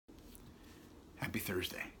Happy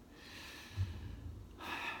Thursday.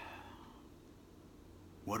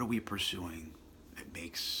 What are we pursuing that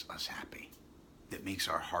makes us happy? That makes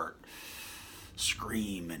our heart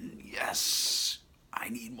scream and, yes, I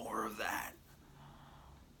need more of that.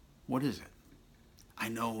 What is it? I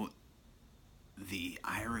know the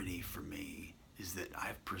irony for me is that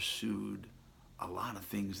I've pursued a lot of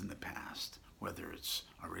things in the past, whether it's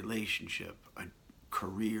a relationship, a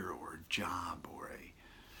career, or a job, or a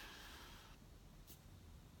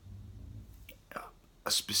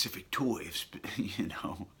specific toy,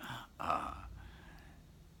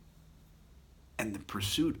 and the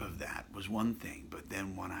pursuit of that was one thing, but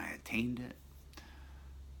then when I attained it,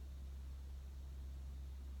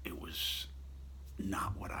 it was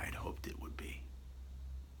not what I had hoped it would be,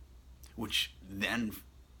 which then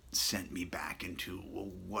sent me back into, well,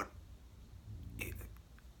 what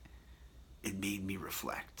it made me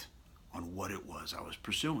reflect on what it was I was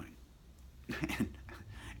pursuing. and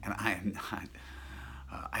I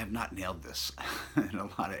have not nailed this in a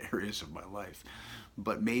lot of areas of my life,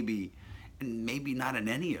 but maybe not in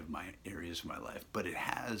any of my areas of my life, but it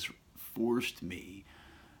has forced me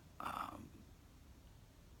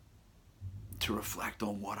to reflect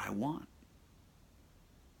on what I want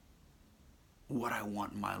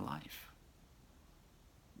in my life,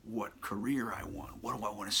 what career I want, what do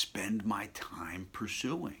I want to spend my time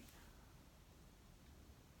pursuing.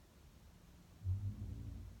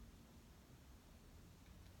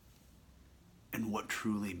 And what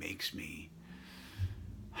truly makes me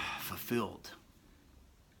fulfilled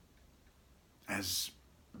as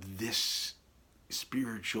this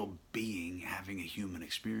spiritual being having a human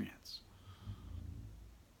experience.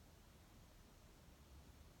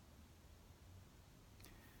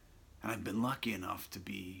 And I've been lucky enough to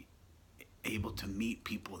be able to meet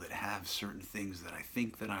people that have certain things that I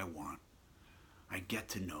think that I want. I get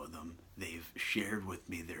to know them. They've shared with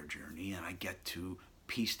me their journey, and I get to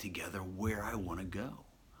piece together where I want to go,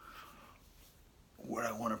 what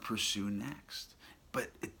I want to pursue next. But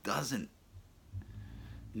it doesn't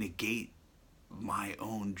negate my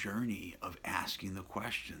own journey of asking the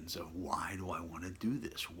questions of, why do I want to do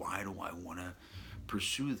this? Why do I want to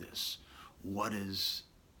pursue this? What is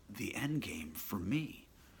the end game for me?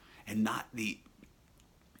 And not the,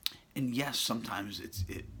 and yes, sometimes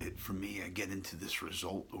it for me, I get into this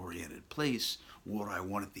result-oriented place, what I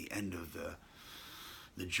want at the end of the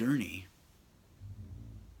journey,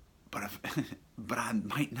 but I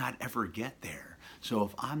might not ever get there. So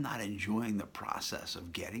if I'm not enjoying the process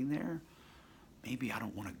of getting there, maybe I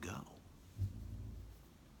don't want to go.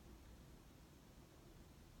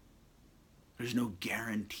 There's no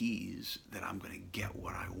guarantees that I'm going to get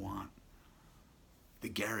what I want. The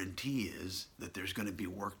guarantee is that there's going to be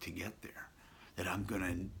work to get there, that I'm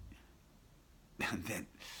going to,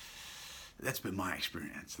 that's been my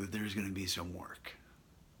experience, that there's going to be some work.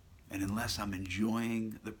 And unless I'm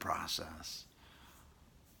enjoying the process,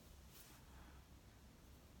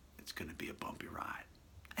 it's going to be a bumpy ride.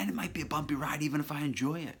 And it might be a bumpy ride even if I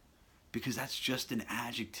enjoy it, because that's just an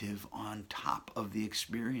adjective on top of the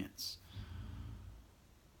experience.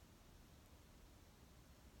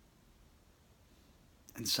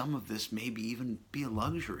 And some of this maybe even be a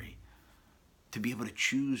luxury. To be able to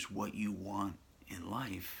choose what you want in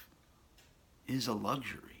life is a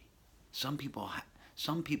luxury. Some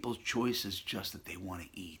people's choice is just that they want to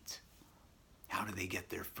eat. How do they get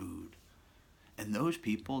their food? And those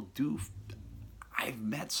people I've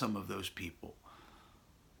met some of those people.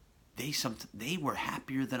 They were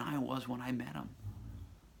happier than I was when I met them,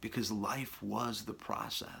 because life was the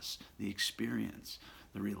process, the experience,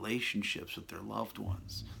 the relationships with their loved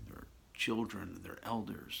ones, their children, their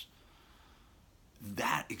elders.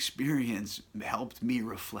 That experience helped me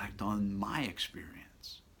reflect on my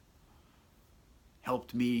experience,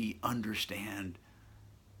 helped me understand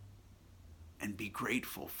and be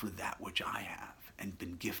grateful for that which I have and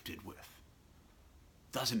been gifted with.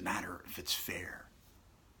 Doesn't matter if it's fair.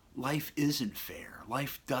 Life isn't fair.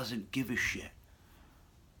 Life doesn't give a shit.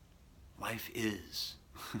 Life is.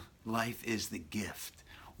 Life is the gift.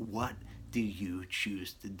 What do you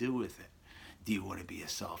choose to do with it? Do you want to be a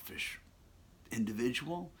selfish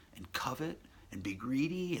individual and covet and be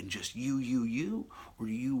greedy and just you? Or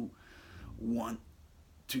do you want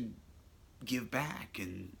to give back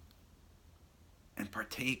and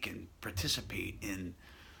partake and participate in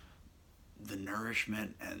the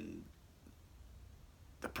nourishment and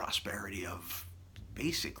the prosperity of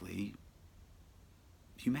basically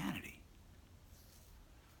humanity?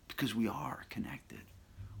 Because we are connected.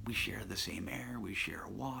 We share the same air, we share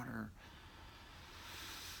water.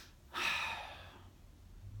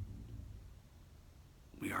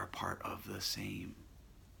 We are part of the same.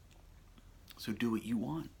 So do what you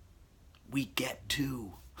want. We get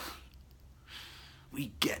to.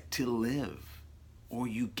 We get to live, or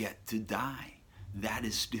you get to die. That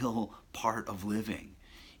is still part of living.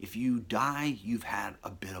 If you die, you've had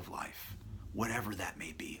a bit of life, whatever that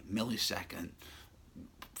may be, a millisecond,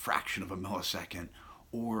 fraction of a millisecond,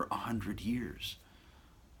 or 100 years.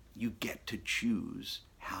 You get to choose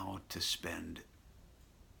how to spend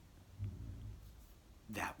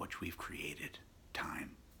that which we've created,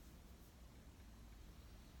 time.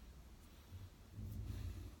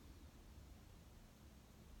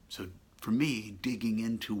 So for me, digging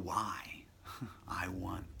into why I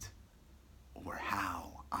want, or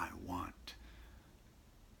how I want,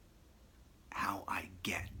 how I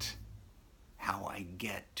get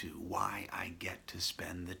to, why I get to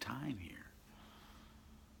spend the time here.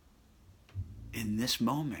 In this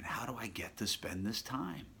moment, how do I get to spend this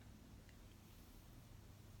time?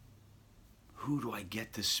 Who do I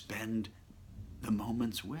get to spend the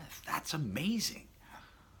moments with? That's amazing.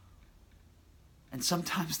 And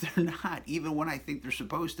sometimes they're not, even when I think they're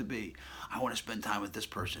supposed to be. I want to spend time with this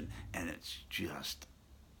person, and it's just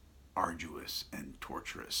arduous and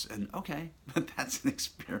torturous. And okay, but that's an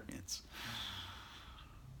experience.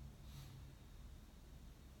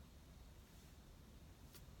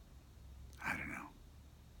 I don't know.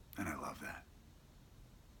 And I love that.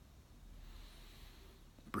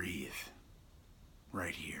 Breathe.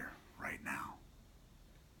 Right here, right now.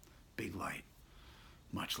 Big light.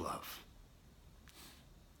 Much love.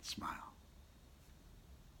 Smile.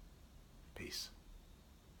 Peace.